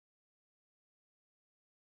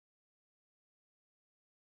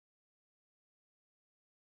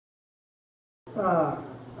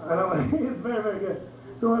I know it's very, very good.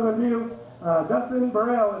 So what we're going to do, Dustan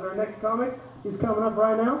Birrell is our next comic. He's coming up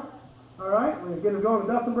right now. All right, let's get it going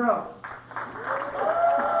with Dustan Birrell.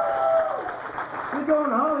 He's going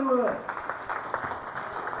to Hollywood.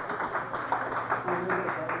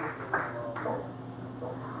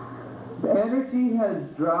 The energy has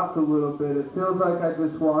dropped a little bit. It feels like I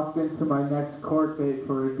just walked into my next court date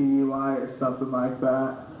for a DUI or something like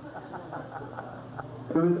that.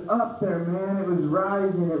 It was up there, man. It was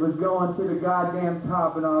rising. It was going to the goddamn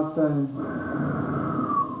top, and all of a sudden...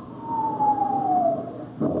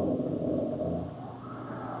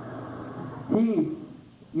 Heath,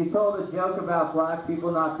 you told a joke about black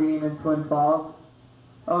people not being in Twin Falls.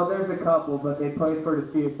 Oh, there's a couple, but they play for the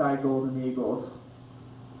CSI Golden Eagles.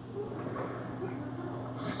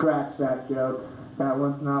 Scratch that joke. That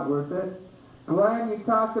one's not worth it. Glenn, you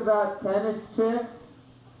talked about tennis chicks.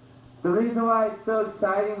 The reason why it's so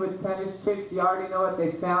exciting with tennis chicks, you already know what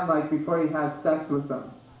they sound like before you have sex with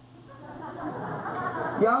them.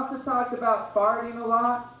 You also talked about farting a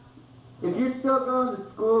lot. If you're still going to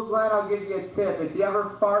school, Glenn, I'll give you a tip. If you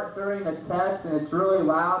ever fart during a test and it's really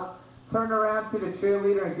loud, turn around to the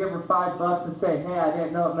cheerleader and give her $5 and say, hey, I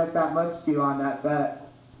didn't know it meant that much to you on that bet.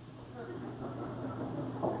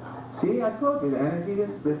 See, I told you, the energy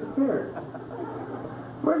just disappeared.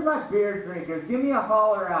 Where's my beer drinkers? Give me a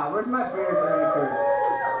holler out. Where's my beer drinkers?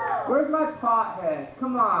 Where's my pothead?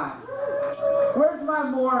 Come on. Where's my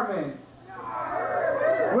Mormons?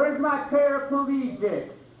 Where's my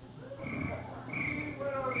paraplegics?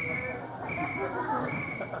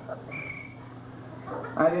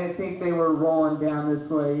 I didn't think they were rolling down this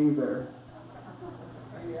way either.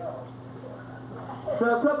 So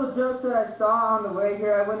a couple jokes that I saw on the way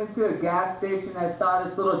here. I went into a gas station. I saw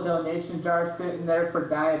this little donation jar sitting there for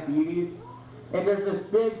diabetes. And there's this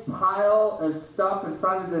big pile of stuff in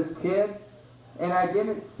front of this kid. And I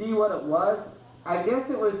didn't see what it was. I guess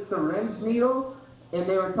it was syringe needles. And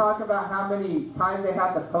they were talking about how many times they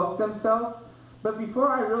have to poke themselves. But before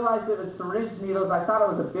I realized it was syringe needles, I thought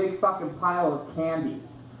it was a big fucking pile of candy.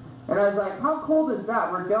 And I was like, how cold is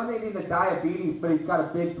that? We're donating to diabetes, but he's got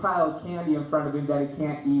a big pile of candy in front of him that he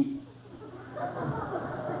can't eat.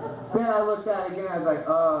 Then I looked at it again, I was like,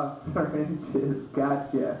 oh, syringes,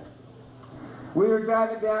 gotcha. We were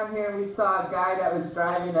driving down here and we saw a guy that was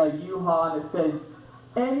driving a U-Haul, and it says,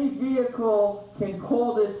 any vehicle can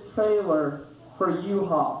pull this trailer for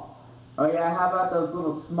U-Haul. Oh yeah, how about those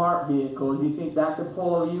little smart vehicles? You think that could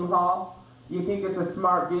pull a U-Haul? You think it's a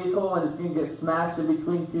smart vehicle and it's going to get smashed in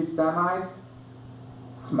between two semis?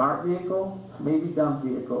 Smart vehicle? Maybe dumb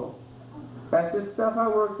vehicle. That's just stuff I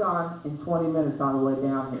worked on in 20 minutes on the way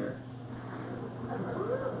down here.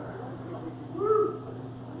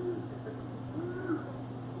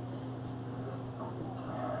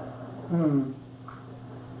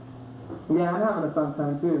 Yeah, I'm having a fun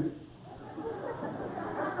time too.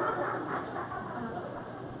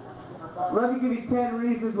 Let me give you 10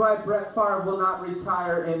 reasons why Brett Favre will not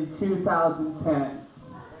retire in 2010.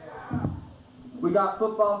 We got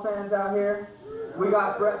football fans out here. We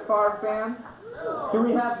got Brett Favre fans. Do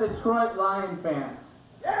we have Detroit Lions fans?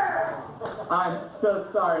 I'm so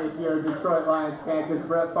sorry if you're a Detroit Lions fan, because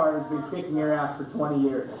Brett Favre has been kicking your ass for 20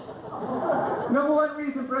 years. Number one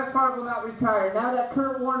reason Brett Favre will not retire. Now that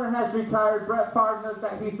Kurt Warner has retired, Brett Favre knows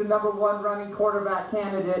that he's the #1 running quarterback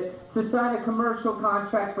candidate to sign a commercial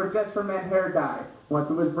contract for Just for Men hair dye. Once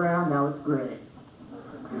it was brown, now it's gray.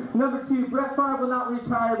 Number two, Brett Favre will not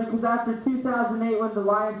retire because after 2008 when the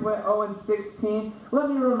Lions went 0-16, let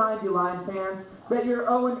me remind you, Lions fans, that you're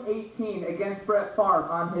 0-18 against Brett Favre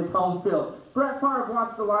on his home field. Brett Favre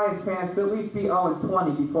wants the Lions fans to at least be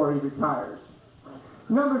 0-20 before he retires.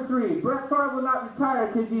 Number three, Brett Favre will not retire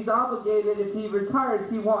because he's obligated. If he retires,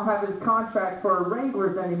 he won't have his contract for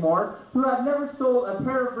Wranglers anymore, who have never sold a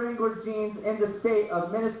pair of Wrangler jeans in the state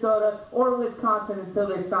of Minnesota or Wisconsin until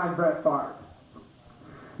they signed Brett Favre.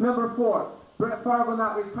 Number four, Brett Favre will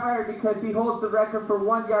not retire because he holds the record for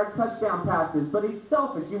 1-yard touchdown passes, but he's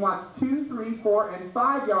selfish. He wants 2, 3, 4, and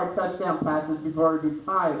 5-yard touchdown passes before he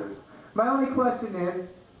retires. My only question is,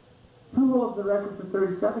 who holds the record for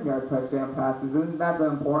 37-yard touchdown passes? Isn't that the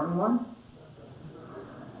important one?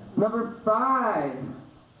 Number 5.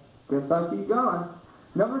 Guess I'll keep going.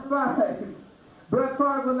 Number 5. Brett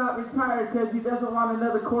Favre will not retire because he doesn't want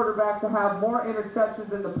another quarterback to have more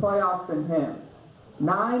interceptions in the playoffs than him.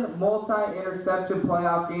 9 multi-interception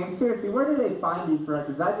playoff games. Seriously, where do they find these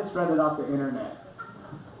records? I just read it off the internet.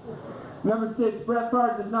 Number 6. Brett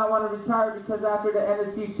Favre does not want to retire because after the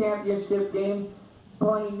NFC Championship game,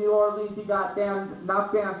 playing New Orleans, he got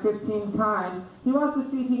knocked down 15 times. He wants to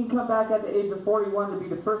see if he can come back at the age of 41 to be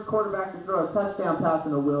the first quarterback to throw a touchdown pass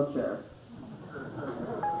in a wheelchair.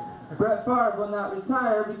 Brett Favre will not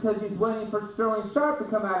retire because he's waiting for Sterling Sharp to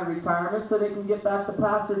come out of retirement so they can get back the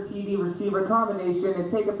passer TD receiver combination and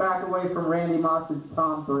take it back away from Randy Moss's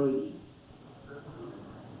Tom Brady.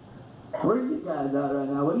 Where are you guys at right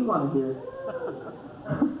now? What do you want to hear?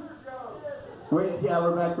 Wait, yeah,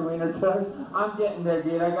 we're back to Wiener Chuck. I'm getting there,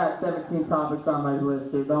 dude. I got 17 topics on my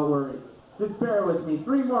list here. Don't worry. Just bear with me.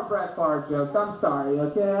 3 more Brett Favre jokes. I'm sorry,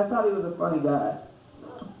 okay? I thought he was a funny guy.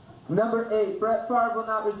 Number 8, Brett Favre will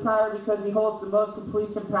not retire because he holds the most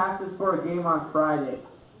completion passes for a game on Friday.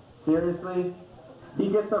 Seriously? He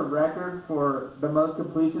gets a record for the most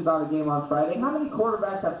completions on a game on Friday. How many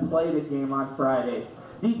quarterbacks have played a game on Friday?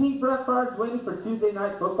 Do you think Brett Favre's waiting for Tuesday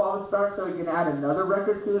Night Football to start so he can add another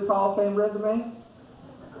record to his Hall of Fame resume?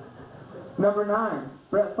 Number 9,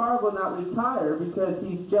 Brett Favre will not retire because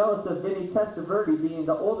he's jealous of Vinny Testaverde being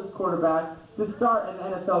the oldest quarterback to start an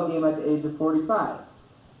NFL game at the age of 45.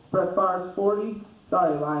 Brett Favre's 40.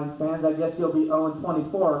 Sorry, Lions fans. I guess you'll be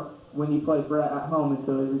 0-24 when you play Brett at home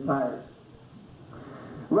until he retires.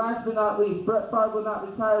 Last but not least, Brett Favre will not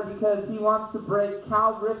retire because he wants to break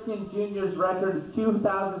Cal Ripken Jr.'s record of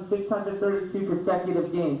 2,632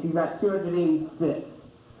 consecutive games. He's at 286.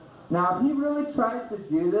 Now, if he really tries to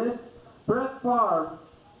do this, Brett Favre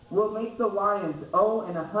will make the Lions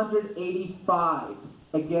 0-185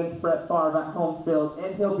 against Brett Favre at home field,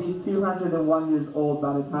 and he'll be 201 years old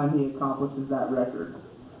by the time he accomplishes that record.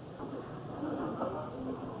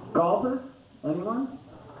 Golfers? Anyone?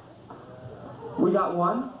 We got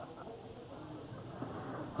one.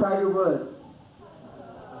 Tiger Woods.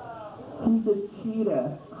 He's a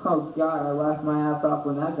cheetah. Oh God, I laughed my ass off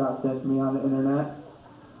when that got sent to me on the internet.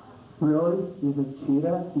 Really? He's a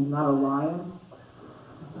cheetah? He's not a lion?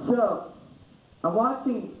 So, I'm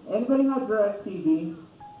watching, anybody have DirecTV?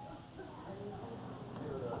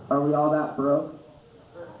 Are we all that broke?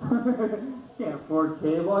 Can't afford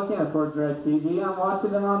cable, I can't afford DirecTV. I'm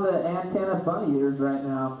watching them on the antenna bunny ears right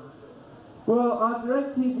now. Well, on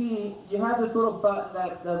DirecTV, you have this little button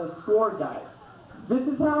that does a score guide. This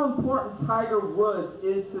is how important Tiger Woods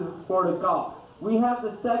is to the sport of golf. We have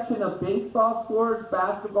the section of baseball scores,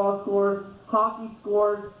 basketball scores, hockey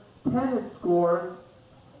scores, tennis scores,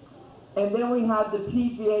 and then we have the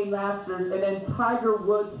PGA Masters, and then Tiger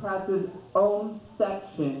Woods has his own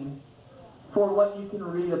section for what you can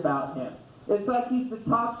read about him. It's like he's the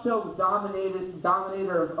talk show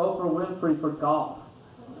dominator of Oprah Winfrey for golf.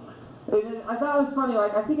 And I thought it was funny,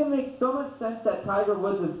 like, I think it makes so much sense that Tiger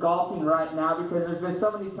Woods is golfing right now because there's been so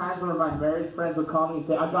many times where my married friends would call me and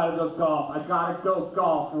say, I gotta go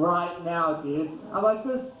golf right now, dude. I'm like,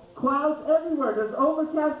 there's clouds everywhere, there's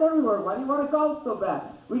overcast everywhere, why do you want to golf so bad?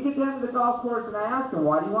 We get down to the golf course and I ask him,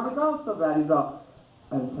 why do you want to golf so bad? He's all,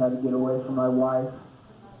 I just had to get away from my wife.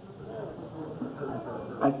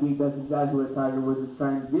 I think that's exactly what Tiger Woods is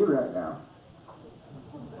trying to do right now.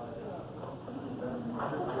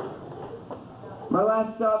 My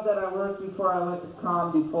last job that I worked before I went to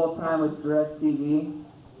comedy full-time was DirecTV,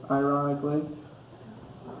 ironically.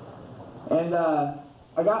 And I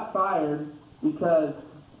got fired because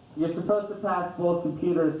you're supposed to pass both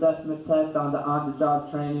computer assessment tests on the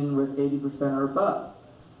on-the-job training with 80% or above.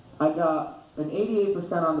 I got an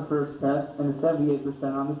 88% on the first test and a 78%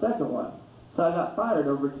 on the second one. So I got fired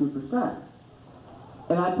over 2%.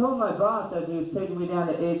 And I told my boss as he was taking me down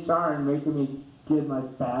to HR and making me give my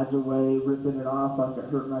badge away, ripping it off like it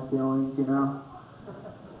hurt my feelings, you know.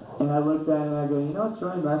 And I looked at it and I go, you know what's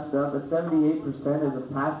really messed up? A 78% is a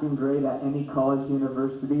passing grade at any college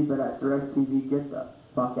university, but at DirecTV, get the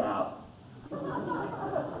fuck out.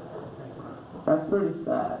 That's pretty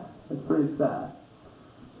sad. It's pretty sad.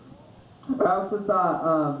 I also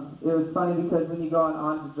thought it was funny because when you go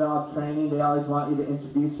on-the-job training, they always want you to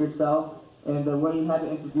introduce yourself. And the way you had to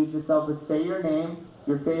introduce yourself is say your name,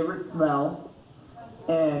 your favorite smell,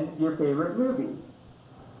 and your favorite movie.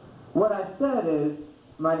 What I said is,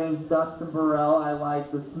 my name's Dustan Birrell, I like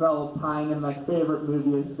the smell of pine, and my favorite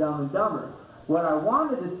movie is Dumb and Dumber. What I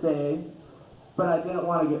wanted to say, but I didn't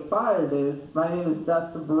want to get fired is, my name is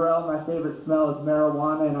Dustan Birrell, my favorite smell is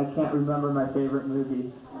marijuana, and I can't remember my favorite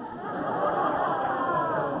movie.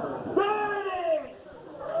 There it is!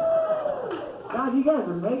 God, you guys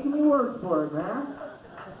are making me work for it, man.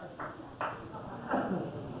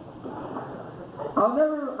 I'll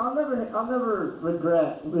never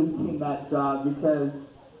regret losing that job because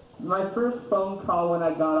my first phone call when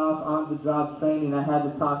I got off on-the-job training, I had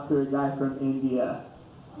to talk to a guy from India.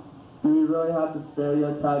 Do we really have to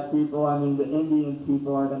stereotype people? I mean, the Indian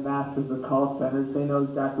people are the masters of call centers. They know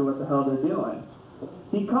exactly what the hell they're doing.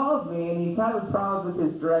 He calls me, and he's having problems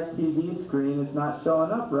with his DirecTV screen. It's not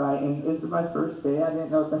showing up right, and this is my first day. I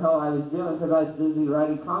didn't know what the hell I was doing because I was busy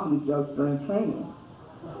writing comedy jokes during training.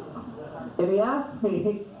 And he asked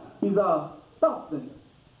me, he's Dustan,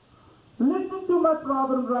 listen to my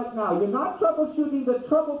problem right now. You're not troubleshooting the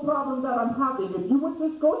trouble problem that I'm having. If you would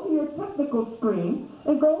just go to your technical screen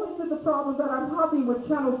and go into the problem that I'm having with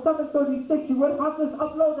channel 736, you would have this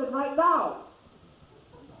uploaded right now.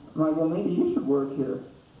 I'm like, well, maybe you should work here.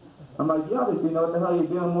 I'm like, you obviously know what the hell you're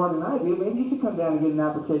doing more than I do. Maybe you should come down and get an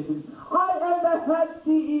application. I am the head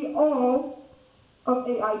CEO of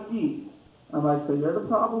AIG. I'm like, so you're the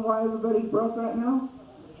problem why everybody's broke right now?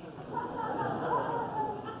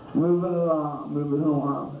 Moving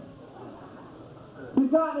along.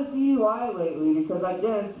 We've gotten a DUI lately because I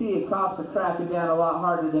guarantee you cops are cracking down a lot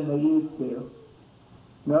harder than they used to.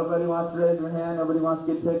 Nobody wants to raise their hand, nobody wants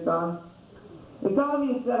to get picked on. It's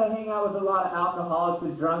obvious that I hang out with a lot of alcoholics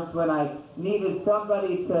and drunks when I needed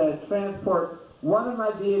somebody to transport one of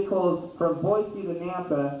my vehicles from Boise to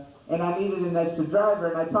Nampa, and I needed an extra driver,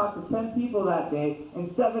 and I talked to 10 people that day,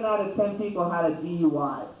 and 7 out of 10 people had a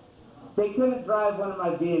DUI. They couldn't drive one of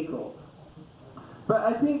my vehicles. But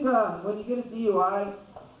I think when you get a DUI,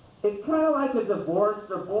 it's kind of like a divorce.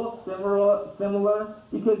 They're both similar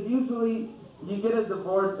because usually you get a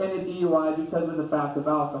divorce and a DUI because of the fact of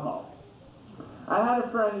alcohol. I had a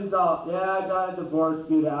friend who's all, yeah, I got a divorce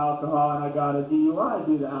due to alcohol and I got a DUI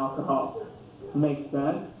due to alcohol. Makes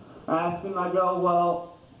sense. I asked him, I go,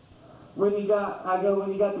 well, when you got the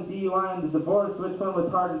DUI and the divorce, which one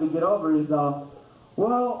was harder to get over? He's all,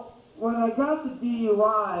 well, when I got the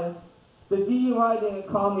DUI didn't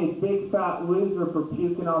call me a big fat loser for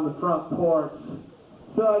puking on the front porch.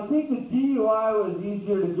 So I think the DUI was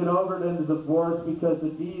easier to get over than the divorce because the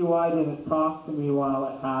DUI didn't talk to me while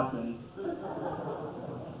it happened.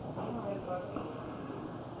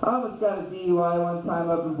 I almost got a DUI one time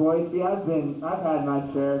up in Boise. I've had my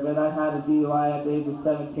share of it. I had a DUI at the age of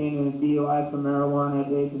 17 and a DUI for marijuana at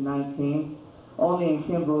the age of 19. Only in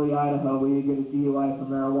Kimberly, Idaho, where you get a DUI for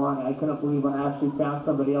marijuana. I couldn't believe when I actually found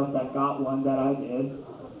somebody else that got one that I did.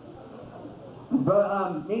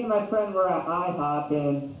 But me and my friend were at IHOP,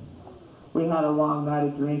 and we had a long night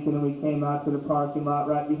of drinking, and we came out to the parking lot.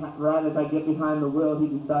 Right as I get behind the wheel, he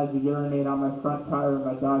decides to urinate on my front tire of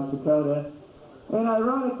my Dodge Dakota. And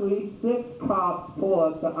ironically, 6 cops pull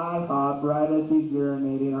up to IHOP right as he's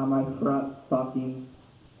urinating on my front fucking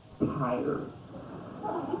tire.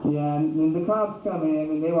 Yeah, and the cops come in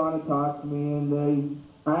and they want to talk to me, and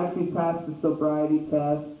I actually passed the sobriety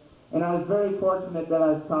test. And I was very fortunate that I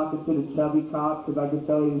was talking to the chubby cop because I could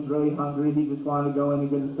tell he was really hungry. He just wanted to go in and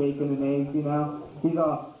get his bacon and eggs, you know. He's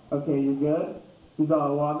all, okay, you're good? He's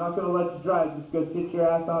all, well, I'm not going to let you drive. Just go sit your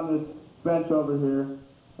ass on this bench over here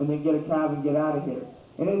and then get a cab and get out of here.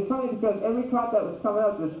 And it's funny because every cop that was coming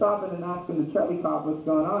up, they're stopping and asking the chubby cop what's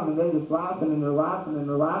going on, and they're just laughing and they're laughing and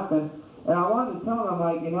they're laughing. And I wanted to tell them, I'm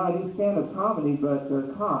like, you know, I do stand-up comedy, but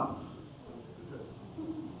they're cops.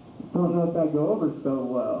 Don't know if that go over so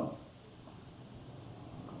well.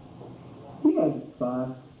 You guys are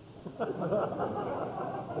fun.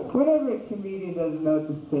 Whenever a comedian doesn't know what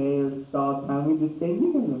to say or stall time, we just say,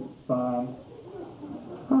 you guys are fun.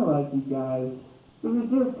 I like you guys. The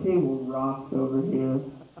reserve table rocks over here.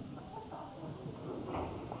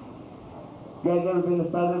 You guys ever been to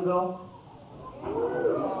Featherville?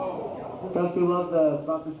 Don't you love the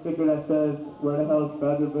bumper sticker that says, where the hell is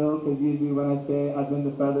Featherville? Because usually when I say I've been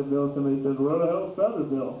to Featherville, somebody says, where the hell is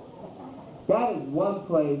Featherville? That is one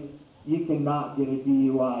place you cannot get a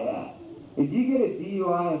DUI at. If you get a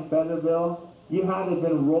DUI in Featherville, you had to have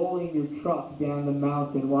been rolling your truck down the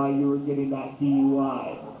mountain while you were getting that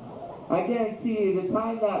DUI. I guarantee you, the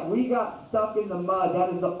time that we got stuck in the mud, that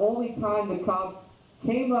is the only time the cops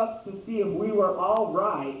came up to see if we were all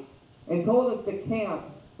right and told us to camp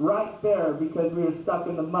right there because we were stuck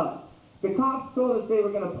in the mud. The cops told us they were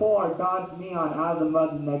going to pull our Dodge Neon out of the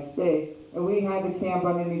mud the next day, and we had to camp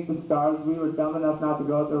underneath the stars. We were dumb enough not to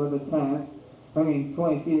go out there with a tent. I mean,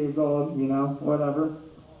 22 years old, you know, whatever.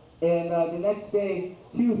 And the next day,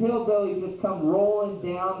 2 hillbillies just come rolling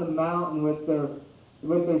down the mountain with their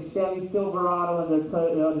Chevy Silverado and their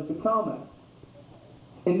Toyota Tacoma.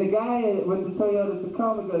 And the guy with the Toyota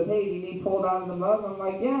Tacoma goes, hey, do you need pulled out of the mud? I'm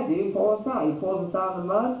like, yeah, dude, pull us out. He pulls us out of the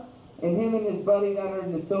mud, and him and his buddy that are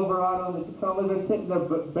in the Silverado and the Tacoma, they're sitting there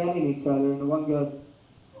betting each other, and the one goes,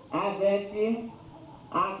 I bet you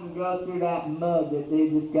I can go through that mud that they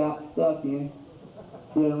just got stuck in.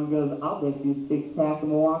 The other one goes, I'll bet you a 6-pack of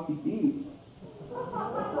Milwaukee Beefs.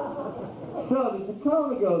 So the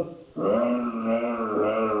Tacoma goes,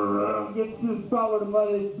 gets to the spot where the mud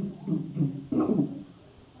is.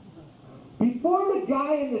 Before the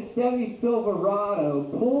guy in the Chevy Silverado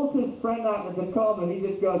pulls his friend out in the Tacoma, he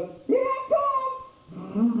just goes, "Here I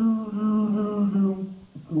come!"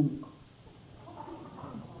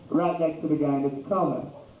 Right next to the guy in the Tacoma.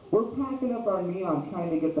 We're packing up our neon trying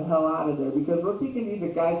to get the hell out of there because we're thinking these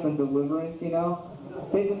are guys from Deliverance, you know?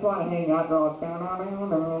 They just want to hang out. They're all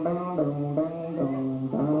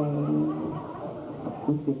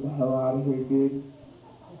let's get the hell out of here, dude.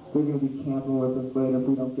 They're going to be camping with us later if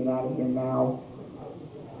we don't get out of here now.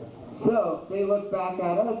 So, they look back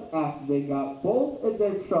at us after they got both of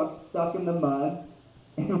their trucks stuck in the mud,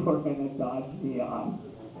 and we're in a Dodge Neon.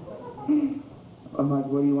 I'm like,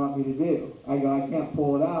 what do you want me to do? I go, I can't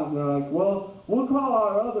pull it out. And they're like, well, we'll call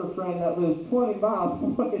our other friend that lives 20 miles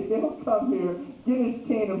away. He'll come here, get his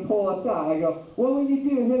chain, and pull us out. I go, well, when you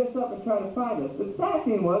do, hit us up and try to find us. The sad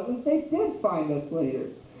thing was, is they did find us later.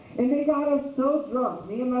 And they got us so drunk.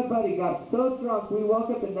 Me and my buddy got so drunk, we woke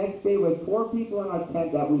up the next day with 4 people in our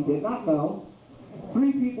tent that we did not know.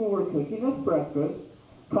 3 people were cooking us breakfast,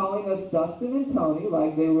 calling us Dustan and Tony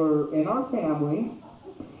like they were in our family.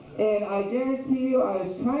 And I guarantee you, I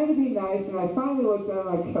was trying to be nice, and I finally looked at him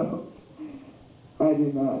and I go, I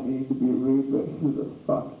did not mean to be rude, but who the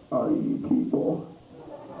fuck are you people?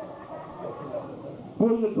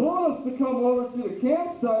 Well, you told us to come over to the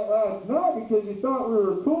campsite last night because you thought we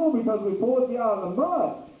were cool because we pulled you out of the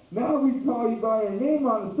mud. Now we call you by your name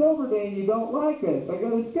on a sober day and you don't like us. I go,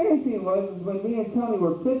 the scary thing was is when me and Tony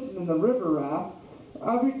were fishing in the river raft,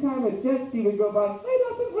 every time a jet ski would go by, hey,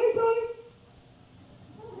 Dustin, hey, Tony.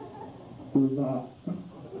 Who's that?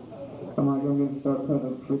 I'm like, I'm going to start putting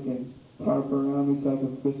a freaking tarp around me so I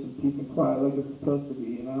can fish in peace and quiet like it's supposed to be,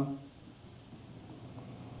 you know?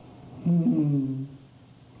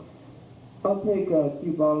 I'll take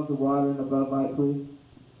 2 bottles of water and a Bud Light, please.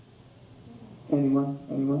 Anyone?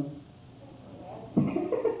 Anyone?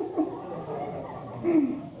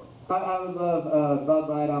 I would love Bud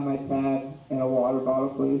Light on my tab and a water bottle,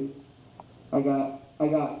 please. I got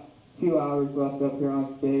 2 hours left up here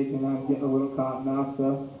on stage, and I'm getting a little caught now,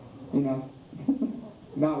 so, you know.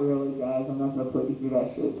 Not really, guys. I'm not going to put you through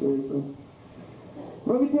that shit, seriously.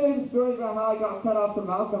 Let me tell you the story about how I got cut off from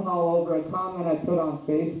alcohol over a comment I put on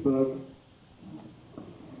Facebook.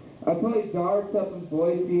 I play darts up in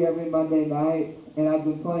Boise every Monday night, and I've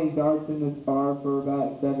been playing darts in this bar for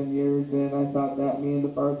about 7 years, and I thought that me and the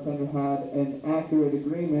bartender had an accurate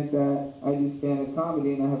agreement that I do stand-up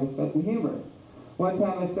comedy and I have a sense of humor. One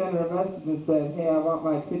time I sent her a message and said, hey, I want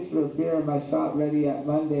my pitcher of beer and my shot ready at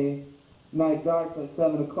Monday night darts at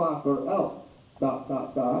 7 o'clock or else, ...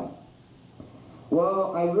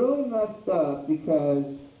 Well, I really messed up because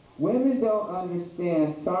women don't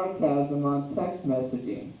understand sarcasm on text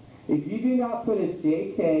messaging. If you do not put a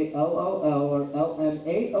JK, LOL, or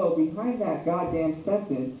LMAO behind that goddamn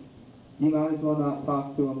sentence, you might as well not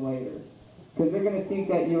talk to them later. Because they're going to think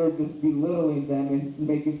that you are just belittling them and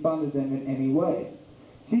making fun of them in any way.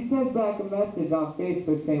 She sent back a message on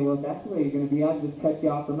Facebook saying, well, if that's the way you're going to be, I'll just cut you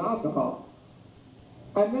off from alcohol.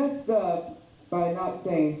 I messed up by not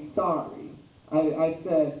saying sorry. I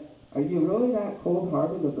said, are you really that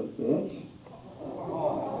cold-hearted of a bitch?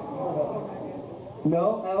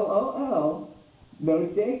 No LOL, no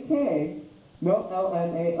JK, no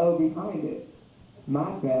LMAO behind it.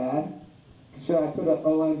 My bad. Should I put a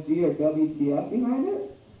OMG or WTF behind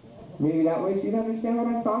it? Maybe that way she'd understand what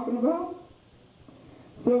I'm talking about?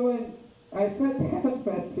 So when I sent that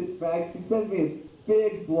message back, she sent me a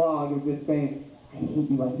big blog of just saying, I hate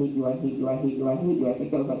you, I hate you, I hate you, I hate you, I hate you. I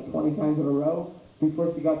think that was like 20 times in a row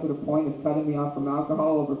before she got to the point of cutting me off from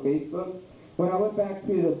alcohol over Facebook. When I went back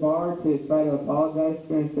to the bar to try to apologize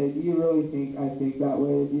to her and say, do you really think I think that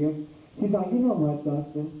way of you? She's like, you know what,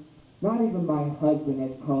 Dustin? Not even my husband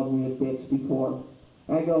has called me a bitch before.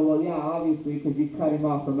 I go, well, yeah, obviously, because you cut him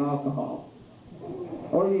off from alcohol.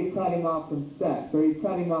 Or you cut him off from sex. Or you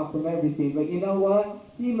cut him off from everything. But you know what?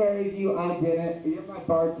 He married you, I didn't. You're my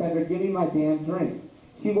bartender. Give me my damn drink.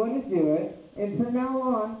 She wouldn't do it. And from now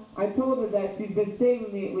on, I told her that she's been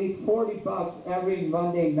saving me at least $40 every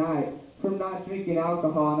Monday night from not drinking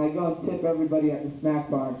alcohol, and I go and tip everybody at the snack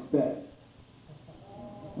bar instead.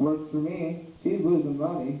 Works for me. She's losing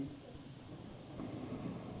money.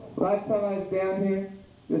 Last time I was down here,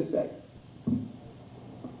 just a second.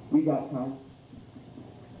 We got time.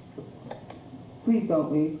 Please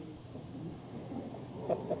don't leave.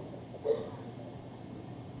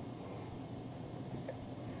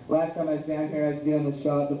 Last time I was down here, I was doing the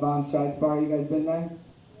show at the Von Scheitz Bar. You guys been there?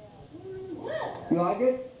 You like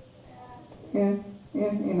it? Yeah. Yeah,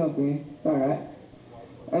 ain't no thing. It's alright.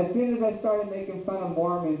 As soon as I started making fun of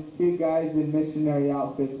Mormons, two guys in missionary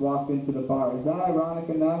outfits walked into the bar. Is that ironic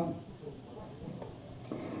enough?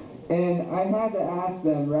 And I had to ask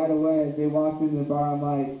them right away as they walked into the bar, I'm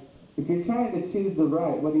like, if you're trying to choose the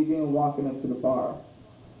right, what are you doing walking up to the bar?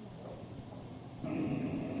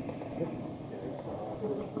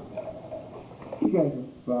 You guys are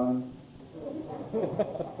fun.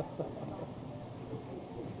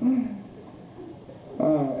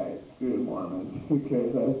 Alright, screw Mormons. Who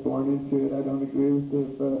cares? I was born into it. I don't agree with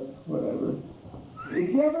it, but whatever. If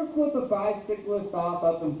you ever flip a bicyclist off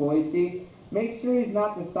up in Boise, make sure he's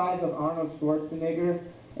not the size of Arnold Schwarzenegger,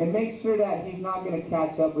 and make sure that he's not going to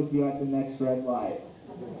catch up with you at the next red light.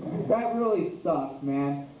 That really sucks,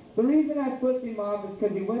 man. The reason I flipped him off is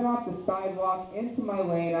because he went off the sidewalk into my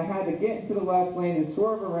lane. I had to get into the left lane and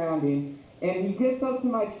swerve around him. And he gets up to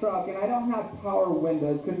my truck, and I don't have power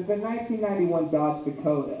windows because it's a 1991 Dodge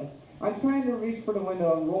Dakota. I'm trying to reach for the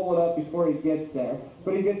window and roll it up before he gets there.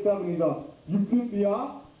 But he gets up and he's like, "You flipped me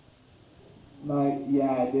off?" I'm like,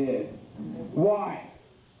 "Yeah, I did." "Why?"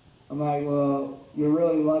 I'm like, "Well, you're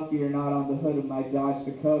really lucky you're not on the hood of my Dodge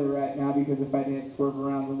Dakota right now, because if I didn't swerve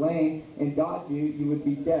around the lane and dodge you, you would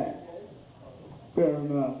be dead." Fair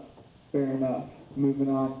enough. Fair enough. Moving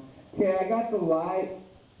on. Okay, I got the light,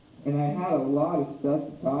 and I had a lot of stuff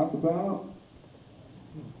to talk about,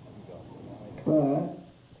 but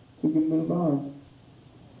we can move on.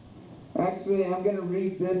 Actually, I'm going to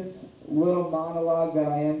read this little monologue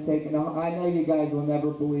that I am taking on. I know you guys will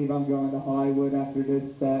never believe I'm going to Hollywood after this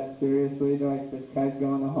set. Seriously, like, this guy's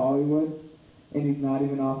going to Hollywood, and he's not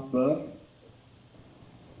even off book.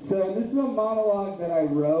 So this is a monologue that I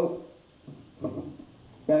wrote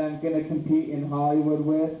that I'm going to compete in Hollywood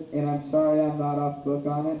with, and I'm sorry I'm not off book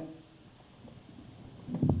on it.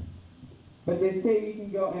 But they say you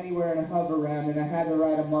can go anywhere in a hover-round, and I had to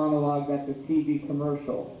write a monologue that's a TV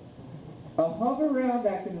commercial. A hover-round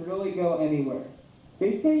that can really go anywhere.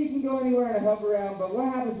 They say you can go anywhere in a hover-round, but what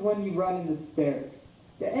happens when you run into stairs?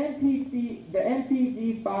 The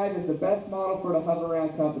MPV-5 is the best model for the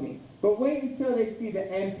hover-round company. But wait until they see the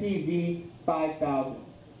MPV-5000.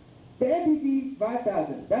 The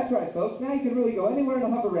MPV-5000, that's right, folks. Now you can really go anywhere in a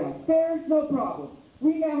hover-round. Stairs, no problem.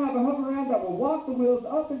 We now have a hover-round that will walk the wheels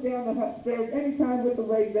up and down the stairs anytime with the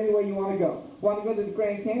legs any way you want to go. Want to go to the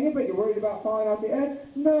Grand Canyon, but you're worried about falling off the edge?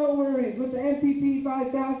 No worries. With the MPP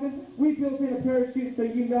 5000, we built in a parachute so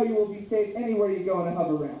you know you will be safe anywhere you go in a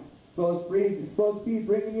hover-round. Slow speed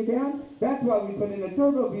bringing you down? That's why we put in a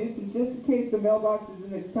turbo boost, and just in case the mailbox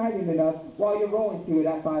isn't exciting enough while you're rolling to it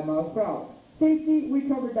at 5 miles per hour. Safety, we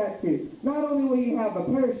covered that too. Not only will you have a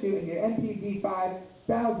parachute in your MPV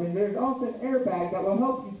 5000, there's also an airbag that will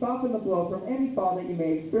help you soften the blow from any fall that you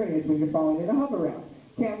may experience when you're falling in a hover-round.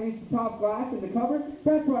 Can't reach the top glass in the cover?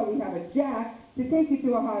 That's why we have a jack to take you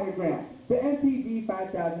to a higher ground. The MPV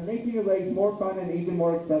 5000, making your legs more fun and even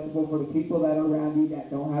more accessible for the people that are around you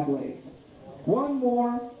that don't have legs. One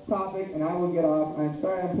more topic, and I will get off. I'm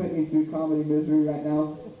sorry I'm putting you through comedy misery right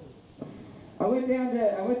now. I went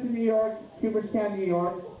to New York, Cooperstown, New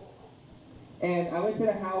York, and I went to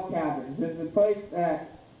the Howe Caverns. It's a place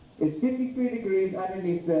that is 53 degrees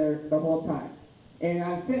underneath there the whole time. And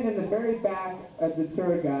I'm sitting in the very back of the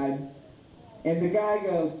tour guide, and the guy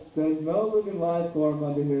goes, "There's no living life form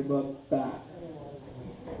under here but bats."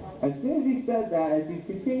 As soon as he said that, as he's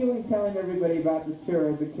continually telling everybody about the tour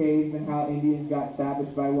of the caves and how Indians got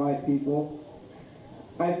savaged by white people,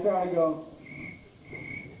 I started going,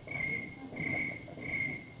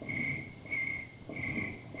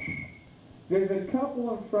 there's a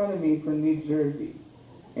couple in front of me from New Jersey,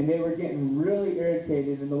 and they were getting really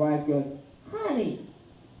irritated, and the wife goes, "Honey,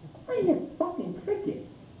 I hear fucking crickets."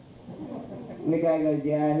 And the guy goes,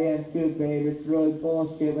 "Yeah, I hear him too, babe. It's really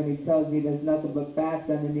bullshit when he tells me there's nothing but bats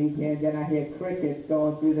underneath here, and then I hear crickets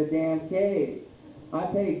going through the damn cave. I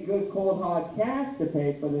paid good cold hard cash to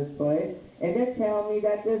pay for this place, and they're telling me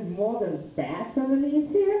that there's more than bats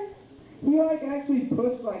underneath here?" He actually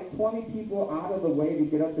pushed 20 people out of the way to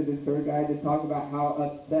get up to the tour guide to talk about how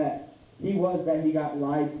upset he was that he got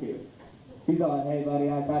lied to. He's like, "Hey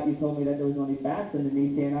buddy, I thought you told me that there was only bats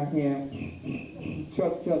underneath here, and I'm hearing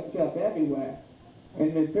chuck, chuck, chuck everywhere."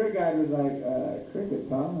 And the tour guide was like, "Crickets,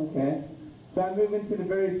 huh? Okay." So I move into the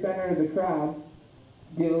very center of the crowd,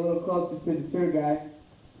 get a little closer to the tour guide,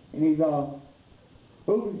 and he's all,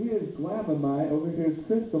 "Over here is glamamite, over here is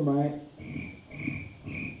crystalmite."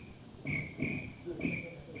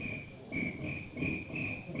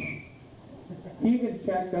 He even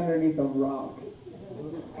checked underneath a rock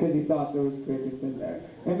because he thought there was crickets in there.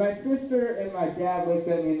 And my sister and my dad looked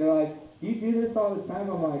at me and they're like, do you do this all the time?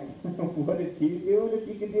 I'm like, what did you do if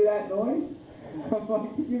you could do that noise? I'm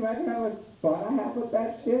like, can you imagine how much fun I have with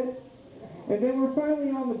that shit? And then we're finally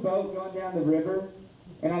on the boat going down the river,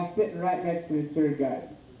 and I'm sitting right next to the tour guide.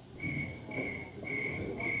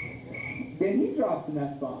 Then he drops an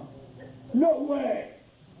F-bomb. No way!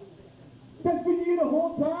 That's been you the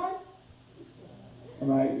whole time? I'm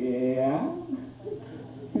like, yeah.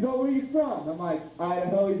 He's like, where are you from? I'm like,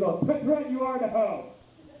 Idaho. He's like, that's right, you are Idaho.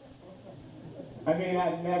 I mean,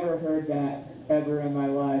 I've never heard that ever in my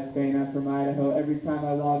life, saying I'm from Idaho. Every time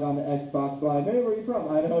I log on to Xbox Live, hey, where are you from?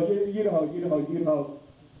 Idaho, Idaho.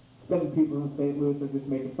 Some people in St. Louis are just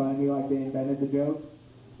making fun of me like they invented the joke.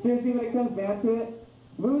 Seriously, when it comes down to it,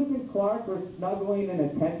 Lewis and Clark were snuggling in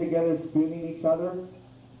a tent together, spooning each other.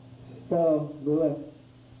 So, Lewis,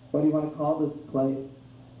 what do you want to call this place?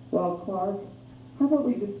 Well, Clark, how about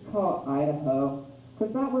we just call it Idaho?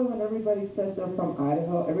 Because that way when everybody says they're from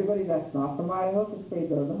Idaho, everybody that's not from Idaho can say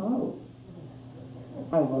they're the hoe.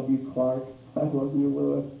 I love you, Clark. I love you,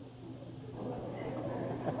 Lewis.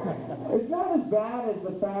 It's not as bad as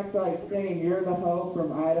the fact like saying you're the hoe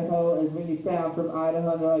from Idaho as when you say I'm from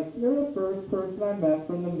Idaho and they're like, you're the first person I met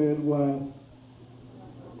from the Midwest.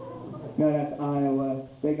 No, that's Iowa.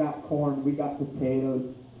 They got corn, we got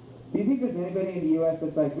potatoes. Do you think there's anybody in the U.S.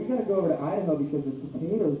 that's like, we gotta go over to Idaho because of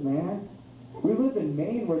potatoes, man? We live in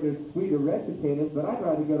Maine where there's sweet or red potatoes, but I'd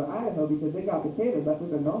rather go to Idaho because they got potatoes. That's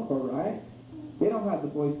what they're known for, right? They don't have the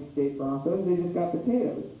Boise State Broncos, they just got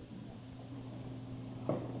potatoes.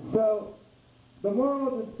 So, the moral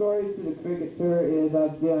of the story to the cricket tour is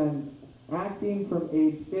I've done acting from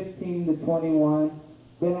age 15 to 21,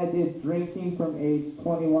 then I did drinking from age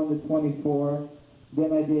 21 to 24,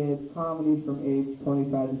 then I did comedy from age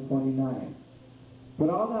 25 to 29. But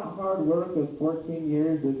all that hard work of 14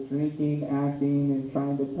 years of drinking, acting, and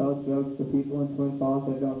trying to tell jokes to people in Twin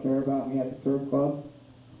Falls that don't care about me at the surf club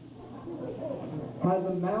has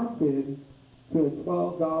amounted to a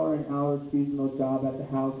 $12 an hour seasonal job at the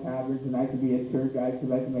House Havertz, and I can be a tour guide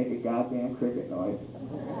because I can make a goddamn cricket noise.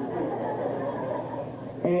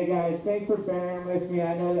 Hey guys, thanks for bearing with me.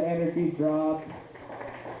 I know the energy dropped.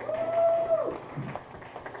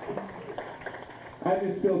 I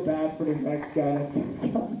just feel bad for the next guy that's gonna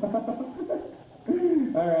come up.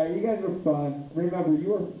 Alright, you guys were fun. Remember, you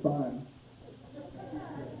were fun.